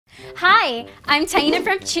Hi, I'm Taina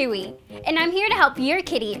from Chewy, and I'm here to help your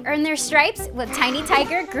kitty earn their stripes with Tiny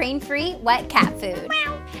Tiger grain-free wet cat food.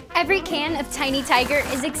 Every can of Tiny Tiger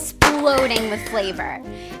is exploding with flavor.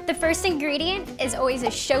 The first ingredient is always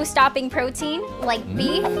a show-stopping protein like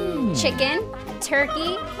beef, chicken,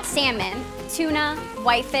 turkey, salmon, tuna,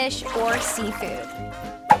 whitefish, or seafood.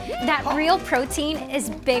 That real protein is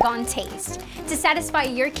big on taste to satisfy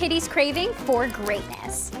your kitty's craving for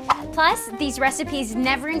greatness. Plus, these recipes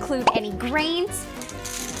never include any grains,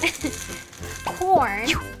 corn,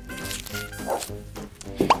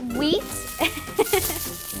 wheat,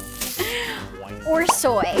 or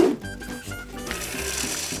soy.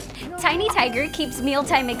 Tiny Tiger keeps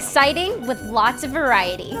mealtime exciting with lots of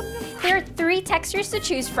variety. There are 3 textures to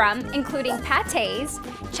choose from, including pâtés,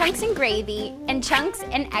 chunks and gravy, and chunks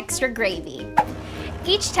and extra gravy.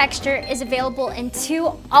 Each texture is available in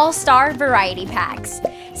 2 all-star variety packs,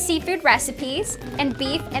 seafood recipes and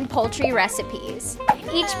beef and poultry recipes,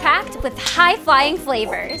 each packed with high-flying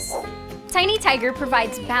flavors. Tiny Tiger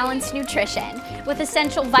provides balanced nutrition with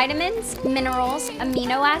essential vitamins, minerals,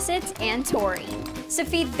 amino acids, and taurine. So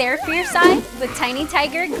feed their fierce side with Tiny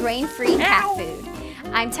Tiger grain-free cat food.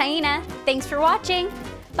 I'm Taina. Thanks for watching.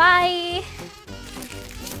 Bye.